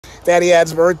Daddy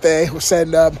Ad's birthday. We're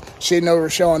setting up. She didn't know we were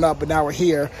showing up, but now we're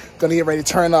here. Gonna get ready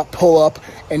to turn up, pull up,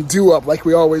 and do up like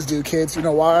we always do, kids. You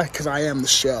know why? Because I am the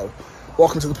show.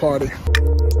 Welcome to the party.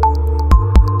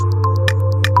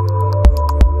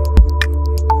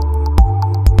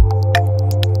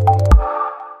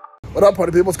 What up,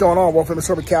 party people? What's going on? Welcome to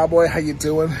Sober Cowboy. How you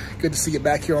doing? Good to see you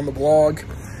back here on the vlog.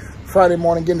 Friday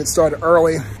morning, getting it started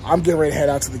early. I'm getting ready to head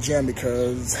out to the gym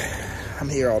because I'm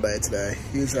here all day today.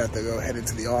 Usually I have to go head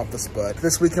into the office, but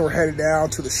this weekend we're headed down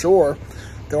to the shore,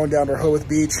 going down to Rehoboth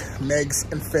Beach. Meg's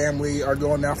and family are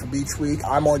going down for beach week.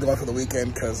 I'm only going for the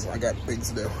weekend because I got things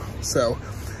to do. So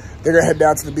they're gonna head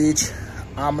down to the beach.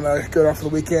 I'm gonna go down for the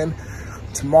weekend.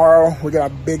 Tomorrow we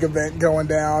got a big event going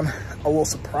down, a little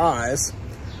surprise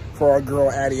for our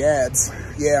girl Addie Ads.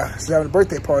 Yeah, she's having a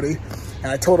birthday party, and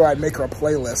I told her I'd make her a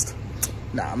playlist.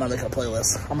 Nah, I'm not making a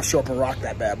playlist. I'm gonna show up and rock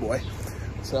that bad boy.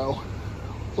 So,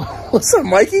 what's up,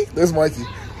 Mikey? There's Mikey,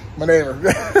 my neighbor.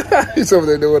 He's over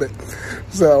there doing it.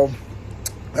 So,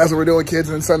 that's what we're doing, kids.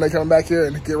 And then Sunday, coming back here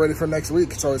and get ready for next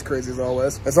week. It's always crazy as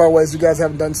always. As always, you guys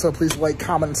haven't done so, please like,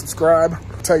 comment, and subscribe.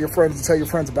 Tell your friends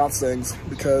about things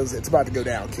because it's about to go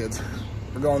down, kids.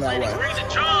 We're going that way.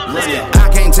 I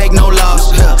can't take no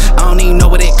loss. I don't even know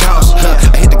what it costs.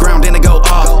 I hit the ground then I go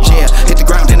off. Yeah, hit the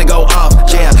ground then I go off.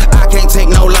 Yeah, I can't take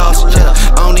no loss.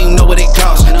 I don't even know what it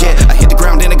costs. Yeah, I hit the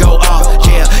ground then I go off.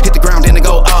 Yeah, hit the ground then I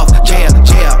go off. Yeah,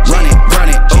 run it.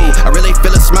 Ooh, I really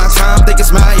feel it's my time. Think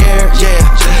it's my year. Yeah.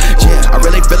 I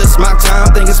really feel it's my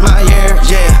time. Think it's my year.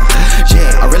 Yeah.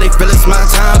 I really feel it's my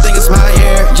time. Think it's my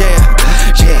year. Yeah.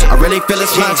 I really feel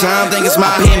it's my time. Think it's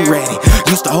my year. Been ready.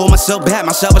 Used to hold myself back.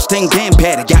 My self-esteem getting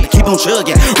better. Gotta keep on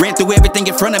chugging. Ran through everything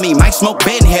in front of me. Might smoke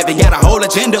bed heavy. Got a whole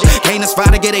agenda. Can't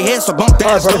aspire to get ahead, so bump that.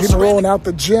 All right, buddy, getting rolling out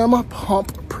the gym.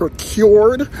 Pump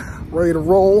procured. Ready to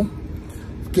roll.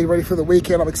 Get ready for the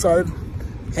weekend. I'm excited.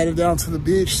 Headed down to the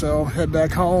beach, so head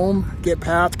back home. Get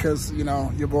packed, because, you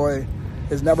know, your boy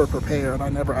is never prepared. I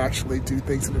never actually do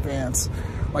things in advance.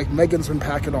 Like, Megan's been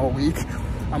packing all week.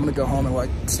 I'm gonna go home and, like,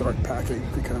 start packing,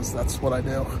 because that's what I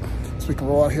do. So we can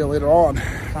roll out here later on.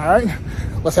 All right,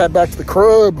 let's head back to the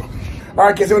crib. All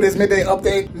right, kids, so it is midday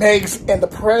update. Megs and the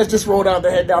Prez just rolled out.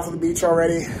 They head down to the beach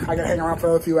already. I gotta hang around for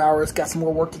another few hours. Got some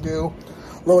more work to do.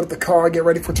 Load up the car, get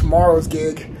ready for tomorrow's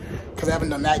gig, because I haven't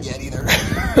done that yet either.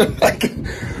 Like,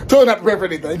 totally not prepared for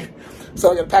anything.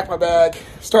 So I gotta pack my bag,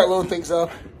 start loading things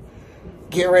up,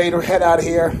 get ready to head out of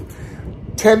here.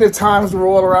 Tentative times to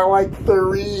roll around like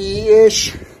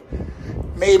 3-ish.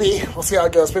 Maybe. We'll see how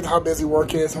it goes. Depends how busy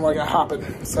work is and what I got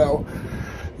hopping. So,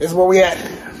 this is where we at.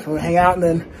 We're gonna hang out and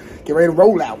then get ready to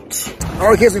roll out. All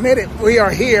right, kids, we made it. We are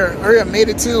here. We have made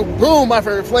it to, boom, my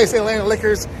favorite place, Atlanta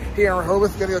Liquors here in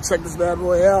Rehoboth. Gonna go check this bad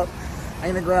boy out.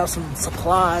 I'm gonna grab some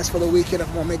supplies for the weekend if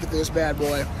I'm gonna make it to this bad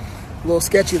boy. A little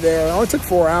sketchy there. It only took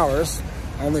 4 hours.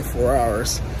 Only 4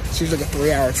 hours. It's usually like a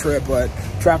 3-hour trip, but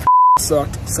traffic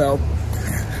sucked. So,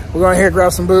 we're going to here,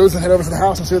 grab some booze, and head over to the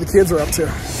house and see what the kids are up to.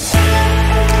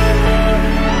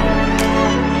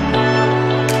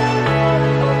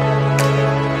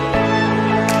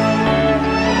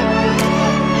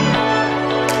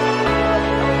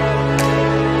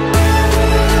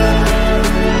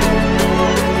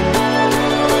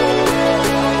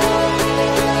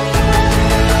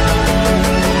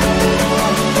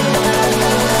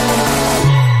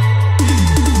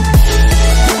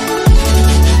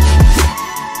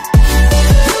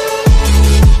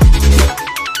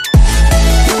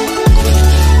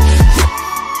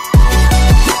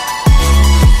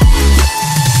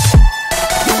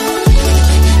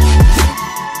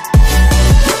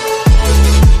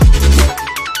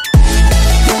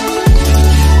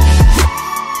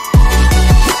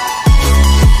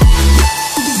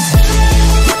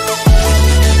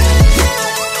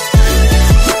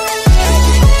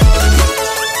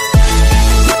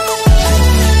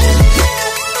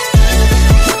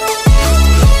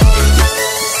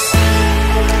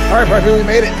 We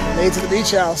made it to the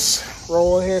beach house.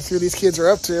 Rolling here, see what these kids are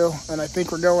up to, and I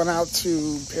think we're going out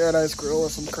to Paradise Grill or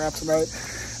some crap tonight.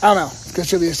 I don't know. It's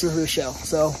gonna be a show.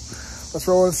 So let's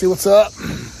roll and see what's up.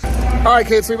 All right,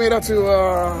 kids, so we made it to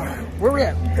where we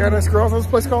at? Paradise Grill. What's this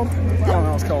place called? I don't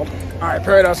know what it's called. All right,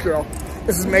 Paradise Grill.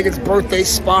 This is Megan's birthday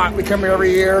spot. We come here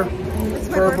every year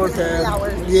for her birthday.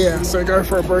 Yeah, so we go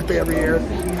for her birthday every year.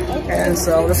 And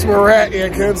so this is where we're at. Yeah,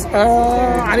 kids.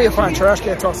 I need to find a trash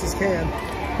can, toss this can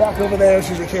back over there as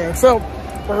soon as we can. So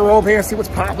we're gonna roll up here and see what's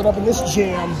popping up in this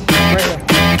jam right here.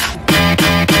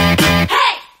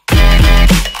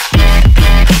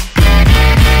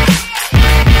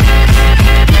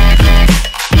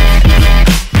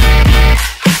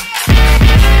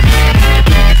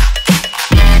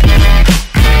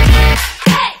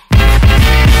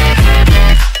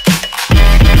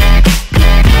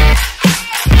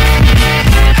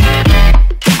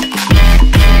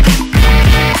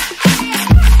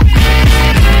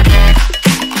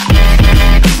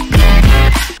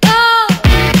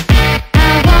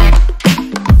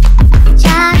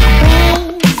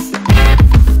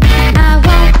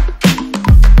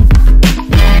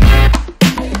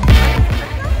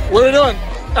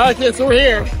 Alright kids, so we're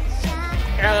here,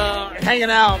 hanging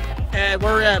out, and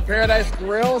we're at Paradise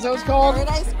Grill, is that what it's called?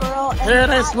 Paradise Grill.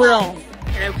 Paradise Grill,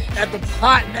 and at the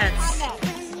Pot Nets.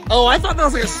 Oh, I thought that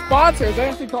was like a sponsor. Is that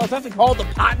actually called the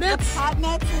Pot Nets? Pot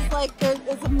Nets is like,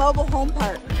 it's a mobile home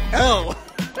park. Oh.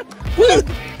 They're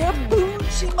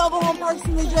bougie mobile home parks,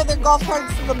 and they drive their golf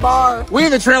carts to the bar. We're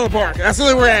in the trailer park. That's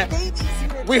where we're at. Babies here.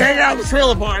 We hang out in the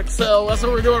trailer park, so that's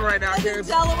what we're doing right now, Like in kids.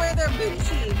 Delaware, they're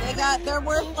bougie. They're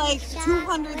worth like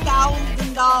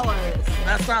 $200,000.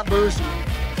 That's not bougie.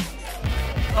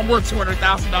 I'm worth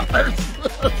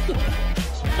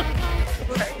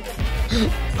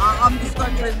 $200,000. I'm just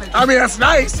going to admit. I mean, that's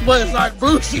nice, but it's not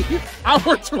bougie. I'm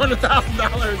worth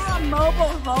 $200,000. For a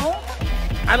mobile home?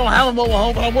 I don't have a mobile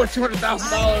home, but I'm worth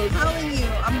 $200,000. I'm telling you,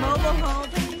 a mobile home.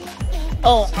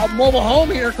 Oh, a mobile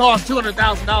home here costs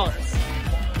 $200,000.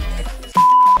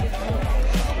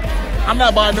 I'm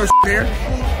not buying no shit here.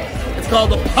 It's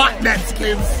called the Pot Nets,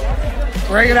 kids.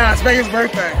 We're hanging out. It's Megan's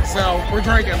birthday, so we're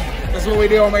drinking. That's what we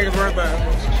do on Megan's birthday.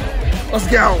 Let's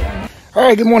go. All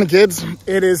right, good morning, kids.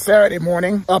 It is Saturday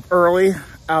morning, up early,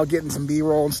 out getting some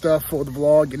B-roll and stuff for the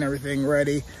vlog, getting everything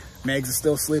ready. Megs is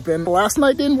still sleeping. Last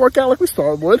night didn't work out like we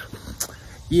thought it would.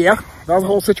 Yeah, that was the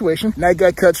whole situation. Night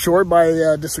got cut short by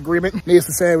a disagreement. Needless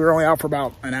to say, we were only out for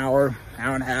about an hour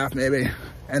and a half maybe,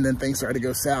 and then things started to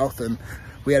go south, and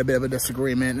we had a bit of a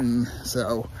disagreement, and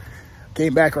so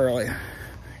came back early.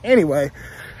 Anyway,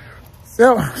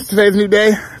 so today's a new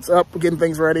day. It's up, we're getting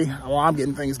things ready. Well, I'm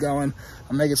getting things going.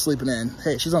 I'm Megan sleeping in.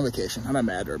 Hey, she's on vacation. I'm not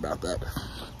mad at her about that.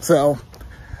 So,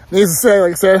 needless to say,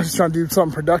 like I said, I'm just trying to do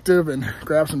something productive and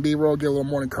grab some B-roll, get a little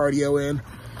morning cardio in.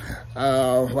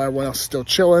 While everyone else is still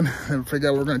chilling and figure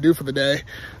out what we're going to do for the day.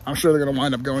 I'm sure they're going to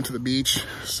wind up going to the beach.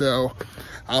 So,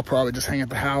 I'll probably just hang at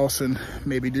the house and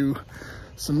maybe do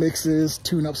some mixes,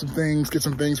 tune up some things, get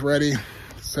some things ready.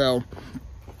 So,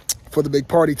 for the big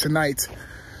party tonight.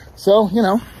 So, you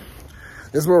know,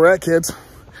 this is where we're at, kids.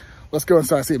 Let's go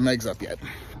inside and see if Meg's up yet.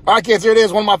 All right, kids, here it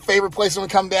is. One of my favorite places when we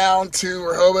come down to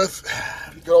Rehoboth.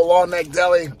 Good old Long Neck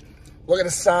Deli. Look at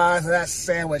the size of that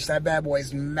sandwich. That bad boy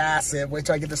is massive. Wait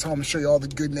till I get this home and show you all the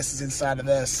goodness is inside of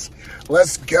this.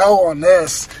 Let's go on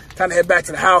this. Time to head back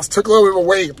to the house. Took a little bit of a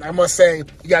wait. I must say,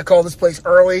 you got to call this place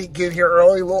early. Get here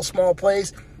early. A little small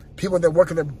place. People that are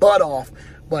working their butt off.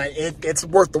 But it's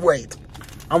worth the wait.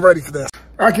 I'm ready for this.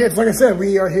 All right, kids. Like I said,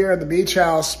 we are here at the beach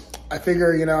house. I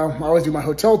figure, you know, I always do my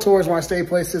hotel tours when I stay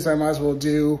places. I might as well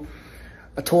do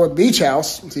a tour of the beach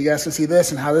house so you guys can see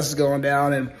this and how this is going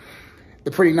down and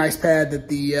the pretty nice pad that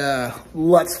the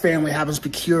Lutz family happens to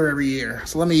procure every year.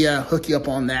 So let me hook you up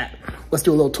on that. Let's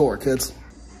do a little tour, kids.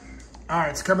 All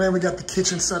right, so coming in, we got the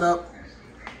kitchen set up,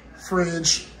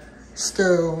 fridge,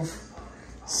 stove,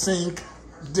 sink,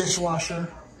 dishwasher,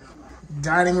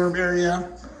 dining room area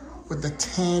with the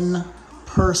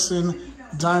 10-person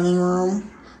dining room.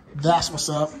 That's what's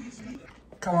up.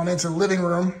 Come on into the living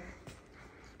room.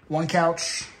 1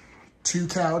 couch, 2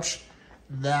 couch.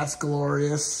 That's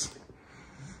glorious.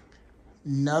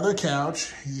 Another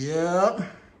couch. Yep.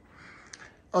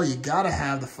 Oh, you gotta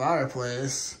have the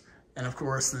fireplace. And of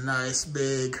course, the nice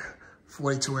big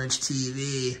 42-inch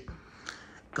TV.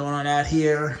 Going on out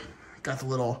here. Got the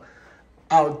little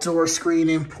outdoor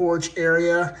screening porch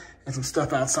area and some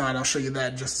stuff outside. I'll show you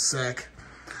that in just a sec.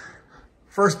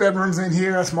 First bedroom's in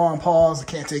here. That's Mom and Paul's. I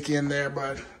can't take you in there,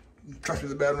 but trust me,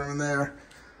 the bedroom in there.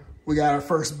 We got our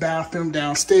first bathroom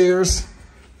downstairs.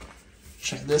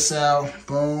 Check this out.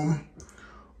 Boom.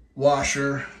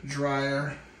 Washer,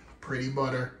 dryer, pretty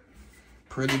butter.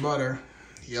 Pretty butter.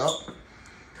 Yup.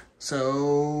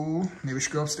 So maybe we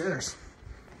should go upstairs.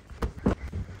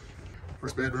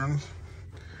 First bedroom.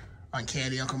 Aunt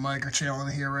Candy, Uncle Mike are chilling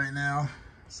here right now.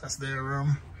 So that's their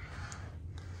room.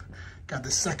 Got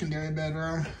the secondary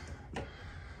bedroom.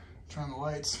 Turn the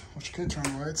lights. Which you could turn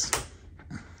the lights.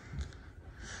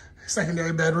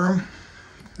 Secondary bedroom.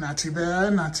 Not too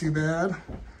bad, not too bad.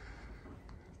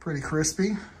 Pretty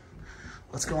crispy.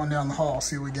 Let's go on down the hall,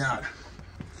 see what we got.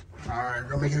 All right,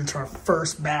 we're gonna make it into our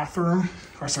first bathroom.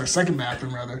 Or sorry, second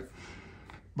bathroom rather.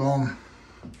 Boom.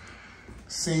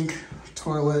 Sink,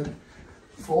 toilet,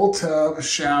 full tub,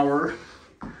 shower.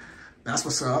 That's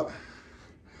what's up.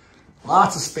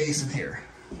 Lots of space in here.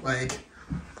 Like,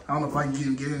 I don't know if I can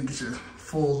even get in and get you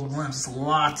full glimpse. There's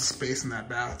lots of space in that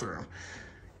bathroom.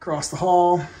 Across the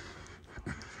hall,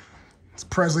 it's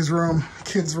Presley's room,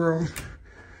 kid's room.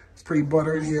 It's pretty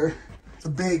butter in here. It's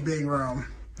a big, big room.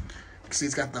 You can see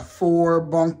it's got the 4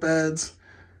 bunk beds.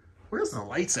 Where's the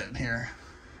lights at in here?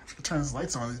 I should turn these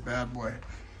lights on, these bad boy.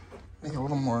 Make it a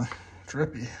little more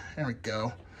drippy. There we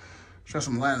go. Show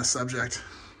some light on the subject.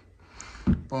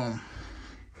 Boom.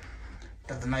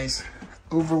 Got the nice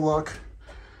overlook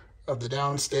of the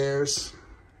downstairs.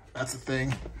 That's the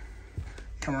thing.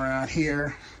 Come around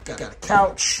here, got a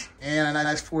couch and a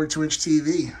nice 42-inch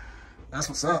TV. That's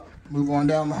what's up. Move on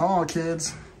down the hall,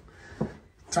 kids.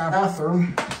 Time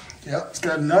bathroom. Yep, it's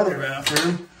got another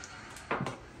bathroom.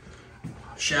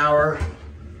 Shower.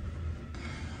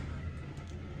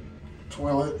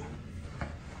 Toilet.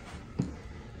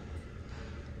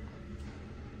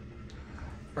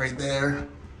 Right there.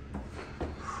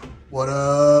 What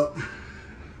up?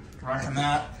 Rocking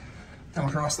that. Come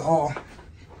across the hall.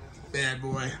 Bad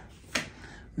boy.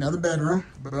 Another bedroom.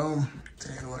 Boom.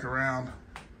 Take a look around.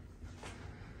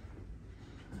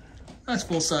 Nice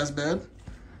full-size bed.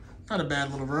 Not a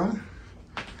bad little room.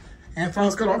 And finally,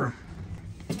 let's go to our room.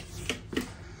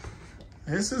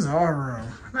 This is our room.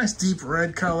 Nice deep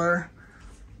red color.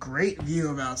 Great view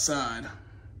of outside.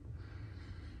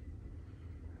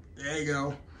 There you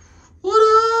go.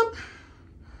 What up?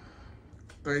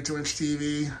 32-inch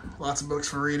TV. Lots of books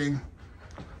for reading.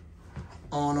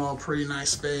 All in all, pretty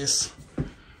nice space.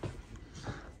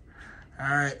 All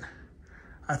right.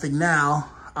 I think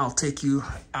now I'll take you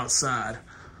outside.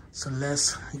 So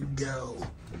let's go.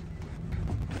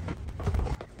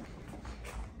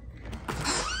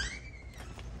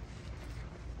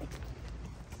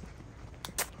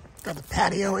 Got the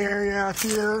patio area out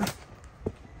here.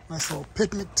 Nice little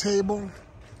picnic table.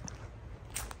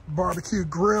 Barbecue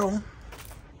grill.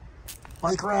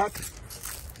 Bike rack.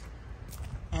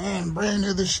 And brand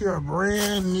new this year, a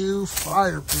brand new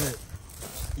fire pit.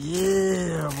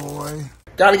 Yeah, boy.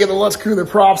 Got to give the Lutz crew their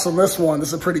props on this one. This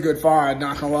is a pretty good find,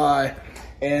 not gonna lie.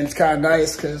 And it's kind of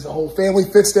nice because the whole family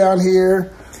fits down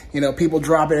here. You know, people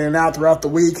drop in and out throughout the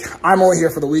week. I'm only here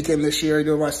for the weekend this year. I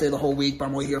don't want to stay the whole week, but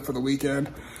I'm only here for the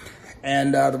weekend.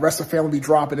 And the rest of the family will be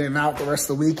dropping in and out the rest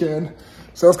of the weekend.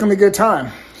 So it's gonna be a good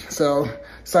time. So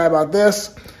excited about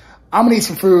this. I'm gonna eat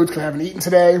some food because I haven't eaten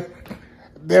today.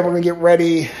 Then we're gonna get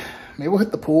ready. Maybe we'll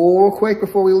hit the pool real quick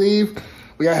before we leave.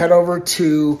 We gotta head over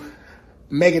to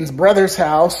Megan's brother's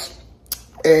house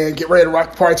and get ready to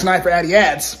rock the party tonight for Addy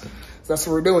Ads. So that's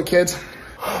what we're doing, kids.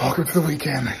 Welcome to the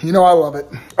weekend. You know I love it.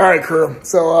 All right, crew.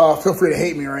 So feel free to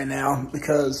hate me right now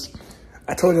because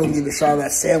I told you I'm gonna give you a shot of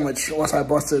that sandwich once I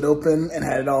busted it open and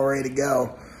had it all ready to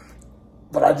go.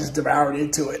 But I just devoured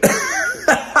into it.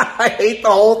 I hate the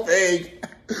whole thing.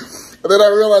 And then I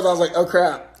realized, I was like, oh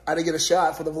crap, I didn't get a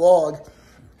shot for the vlog.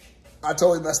 I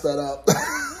totally messed that up.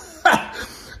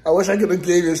 I wish I could have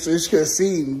gave you, so you could have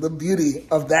seen the beauty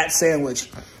of that sandwich.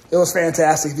 It was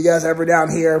fantastic. If you guys are ever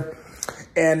down here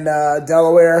in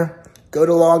Delaware, go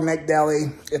to Long Neck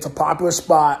Deli. It's a popular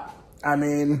spot. I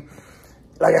mean,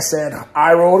 like I said,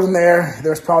 I rolled in there.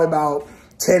 There's probably about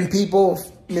 10 people,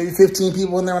 maybe 15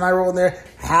 people in there when I rolled in there.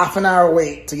 Half an hour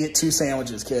wait to get 2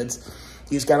 sandwiches, kids.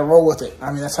 You just got to roll with it.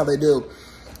 I mean, that's how they do.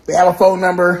 They have a phone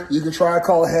number. You can try to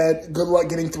call ahead. Good luck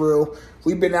getting through.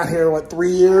 We've been out here, what,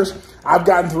 3 years? I've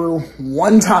gotten through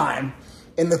 1 time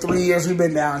in the 3 years we've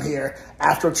been down here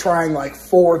after trying like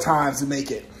 4 times to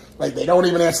make it. Like, they don't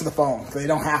even answer the phone. They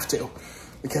don't have to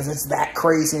because it's that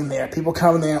crazy in there. People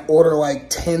come in there and order like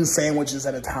 10 sandwiches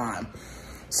at a time.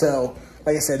 So,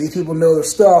 like I said, these people know their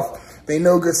stuff. They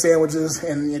know good sandwiches,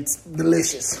 and it's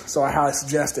delicious. So I highly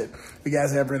suggest it if you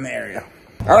guys are ever in the area.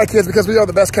 All right, kids, because we are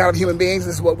the best kind of human beings,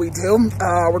 this is what we do.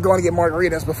 We're going to get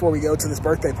margaritas before we go to this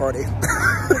birthday party.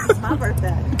 It's my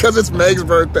birthday. Because it's Meg's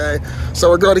birthday. So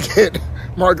we're going to get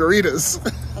margaritas.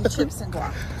 And chips and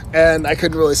guac. And I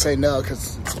couldn't really say no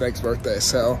because it's Meg's birthday.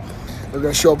 So we're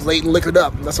going to show up late and liquored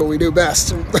up. That's what we do best.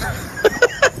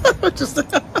 Just,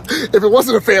 if it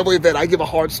wasn't a family event, I'd give a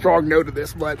hard, strong no to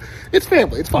this. But it's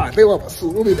family. It's fine. They love us. So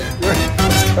we'll be there.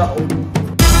 Let's go.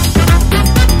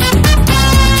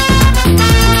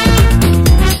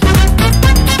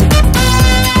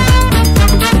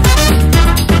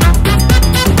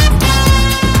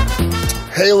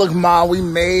 Hey, look, Mom, we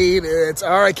made it.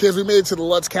 All right, kids, we made it to the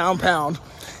Lutz compound.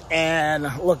 And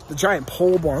look, the giant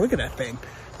pole barn. Look at that thing.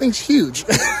 That thing's huge.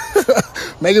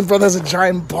 Megan's brother has a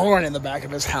giant barn in the back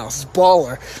of his house. It's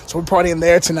baller. So we're partying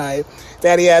there tonight.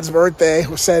 Daddy Ad's birthday.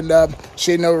 We're setting up.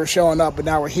 She didn't know we were showing up, but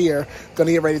now we're here.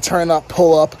 Gonna get ready to turn up,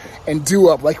 pull up, and do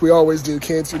up like we always do,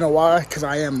 kids. You know why? Because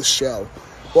I am the show.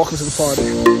 Welcome to the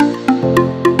party.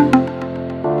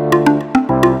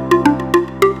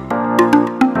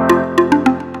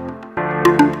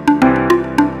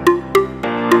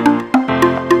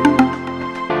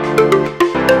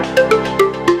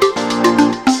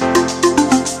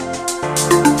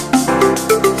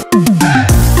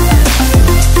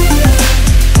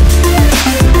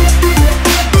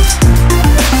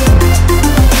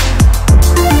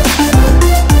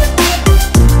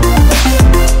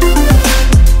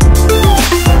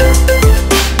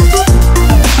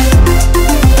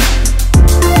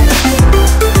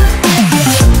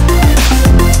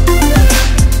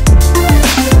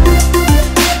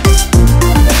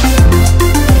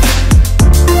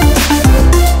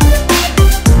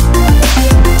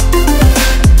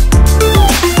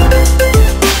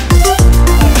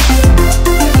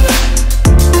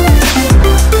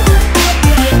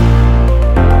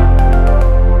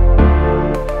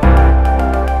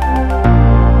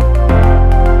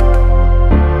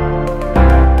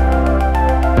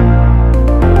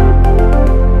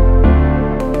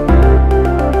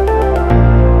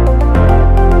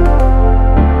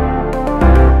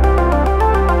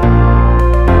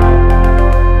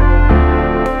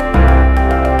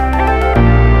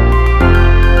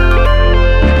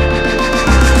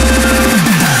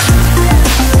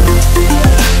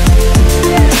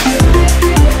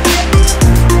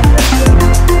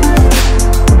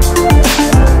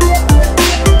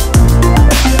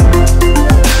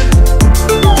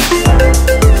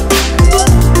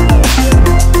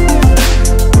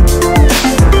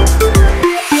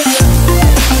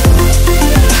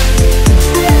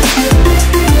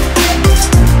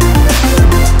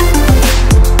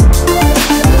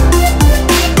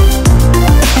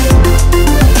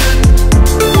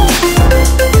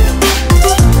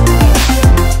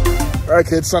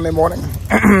 kids, Sunday morning.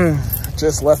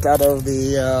 Just left out of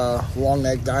the Long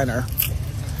Neck Diner.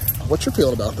 What's your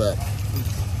feeling about that?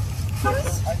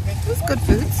 It was good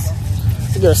foods.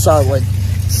 I think I saw like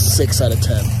 6 out of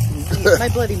 10. My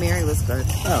Bloody Mary was good.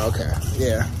 Oh, okay.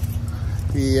 Yeah.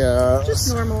 The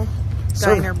just normal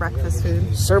diner breakfast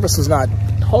food. Service was not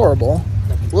horrible.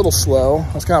 A little slow.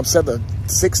 I was kind of upset the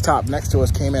 6 top next to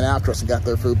us came in after us and got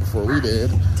their food before we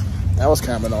did. That was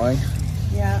kind of annoying.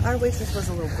 Yeah, our waitress was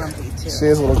a little grumpy too. She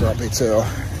is a little grumpy too.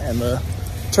 And the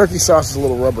turkey sauce is a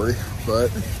little rubbery, but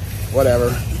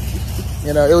whatever.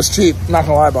 You know, it was cheap. Not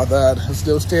gonna lie about that.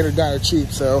 It was standard diner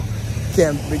cheap, so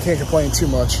we can't complain too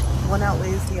much. One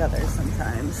outweighs the other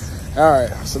sometimes. All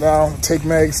right, so now take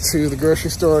Megs to the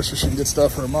grocery store so she can get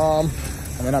stuff for her mom,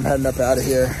 and then I'm heading up out of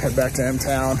here, head back to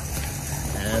M-Town,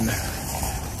 and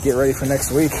get ready for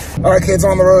next week. All right, kids,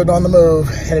 on the road, on the move,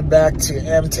 headed back to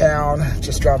M-Town.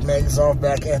 Just dropped Megs off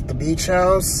back at the beach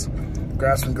house,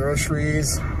 grab some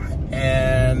groceries,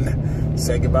 and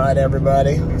say goodbye to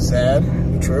everybody. Sad,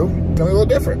 true. Gonna be a little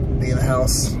different being in the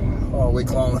house all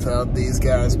week long without these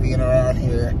guys being around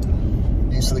here.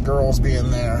 Used to the girls being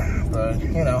there, but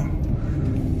you know,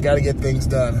 got to get things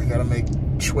done. Got to make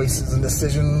choices and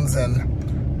decisions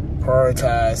and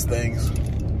prioritize things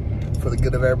for the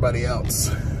good of everybody else.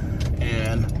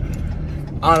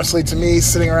 And honestly, to me,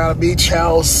 sitting around a beach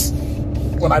house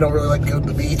when I don't really like to go to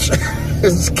the beach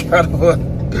is kind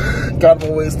of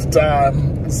a waste of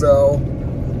time. So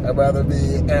I'd rather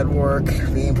be at work,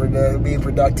 being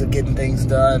productive, getting things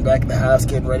done, back in the house,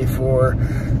 getting ready for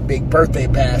big birthday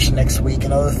bash next week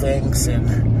and other things,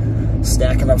 and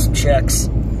stacking up some checks.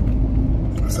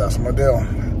 So that's what I'm gonna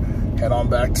do. Head on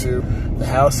back to the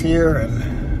house here and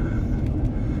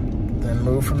then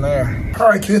move from there. All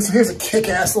right, kids, so here's a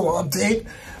kick-ass little update.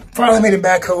 Finally made it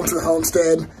back home to the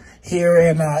homestead here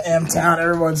in M-Town.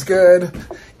 Everyone's good.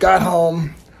 Got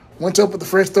home, went to open the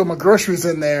fridge, throw my groceries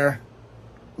in there.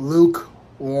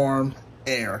 Lukewarm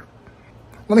air.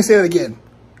 Let me say that again.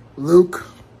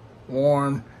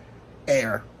 Lukewarm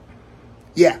air.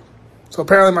 Yeah. So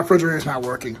apparently my refrigerator is not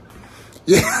working.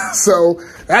 Yeah, so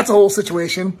that's a whole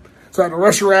situation. So I had to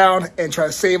rush around and try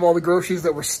to save all the groceries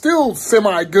that were still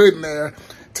semi-good in there,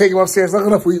 take them upstairs.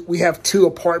 Luckily enough, we have 2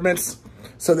 apartments,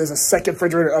 so there's a second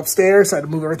refrigerator upstairs, so I had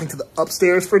to move everything to the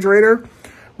upstairs refrigerator.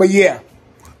 But yeah,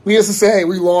 needless to say,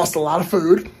 we lost a lot of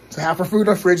food. So half our food in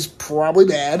our fridge is probably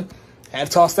bad. Had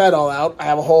to toss that all out. I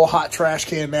have a whole hot trash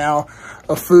can now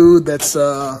of food that's,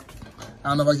 I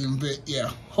don't know if I can fit, yeah,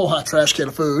 whole hot trash can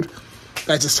of food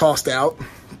that I just tossed out.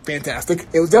 Fantastic.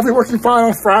 It was definitely working fine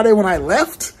on Friday when I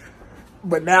left,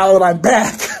 but now that I'm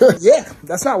back, yeah,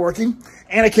 that's not working.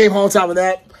 And I came home on top of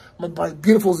that, my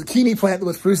beautiful zucchini plant that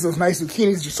was producing those nice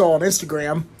zucchinis that you saw on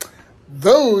Instagram.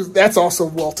 That's also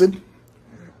wilted.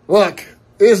 Look,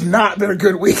 it has not been a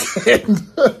good weekend.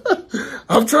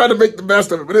 I'm trying to make the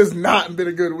best of it, but it has not been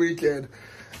a good weekend.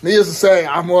 Needless to say,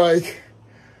 I'm like,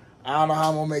 I don't know how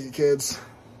I'm going to make it, kids.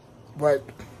 But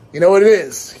you know what it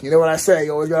is. You know what I say.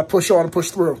 You always got to push on and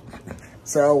push through.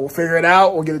 So we'll figure it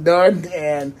out. We'll get it done.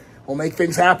 And we'll make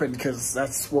things happen because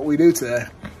that's what we do today.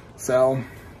 So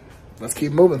let's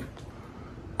keep moving.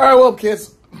 All right, well,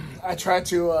 kids, I tried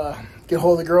to get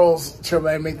hold of the girls to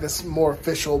try to make this more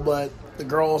official, but the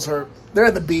girls they're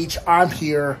at the beach. I'm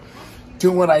here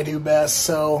doing what I do best.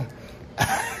 So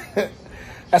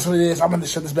that's what it is. I'm going to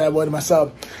shut this bad boy to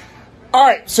myself. All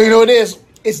right, so you know what it is.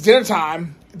 It's dinner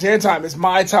time. Dinner time is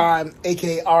my time,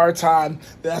 aka our time.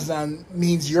 That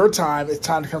means your time. It's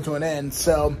time to come to an end.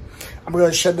 So I'm going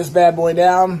to shut this bad boy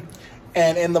down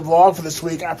and end the vlog for this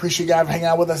week. I appreciate you guys hanging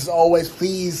out with us as always.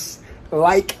 Please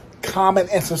like, comment,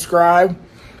 and subscribe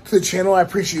to the channel. I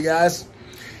appreciate you guys.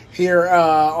 Here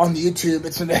on the YouTube,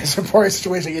 it's a important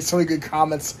situation. I get so many good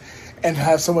comments and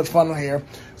have so much fun on here.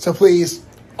 So please,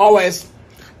 always,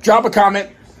 drop a comment,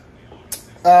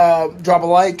 drop a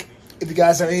like. If you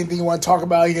guys have anything you want to talk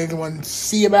about, anything you want to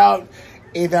see about,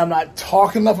 anything I'm not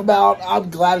talking enough about, I'm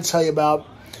glad to tell you about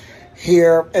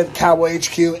here at Cowboy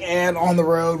HQ and on the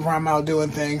road where I'm out doing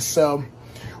things. So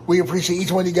we appreciate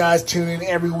each one of you guys tuning in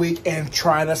every week and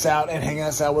trying us out and hanging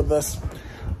us out with us.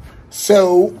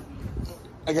 So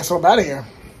I guess I'm out of here.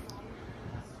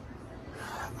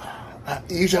 I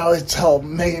usually always tell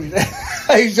Megan,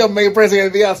 Prince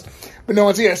anything else, but no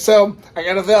one's here. So I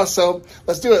got nothing else. So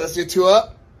let's do it. Let's do 2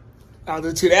 up. I'll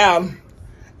do 2 down,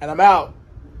 and I'm out.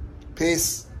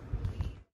 Peace.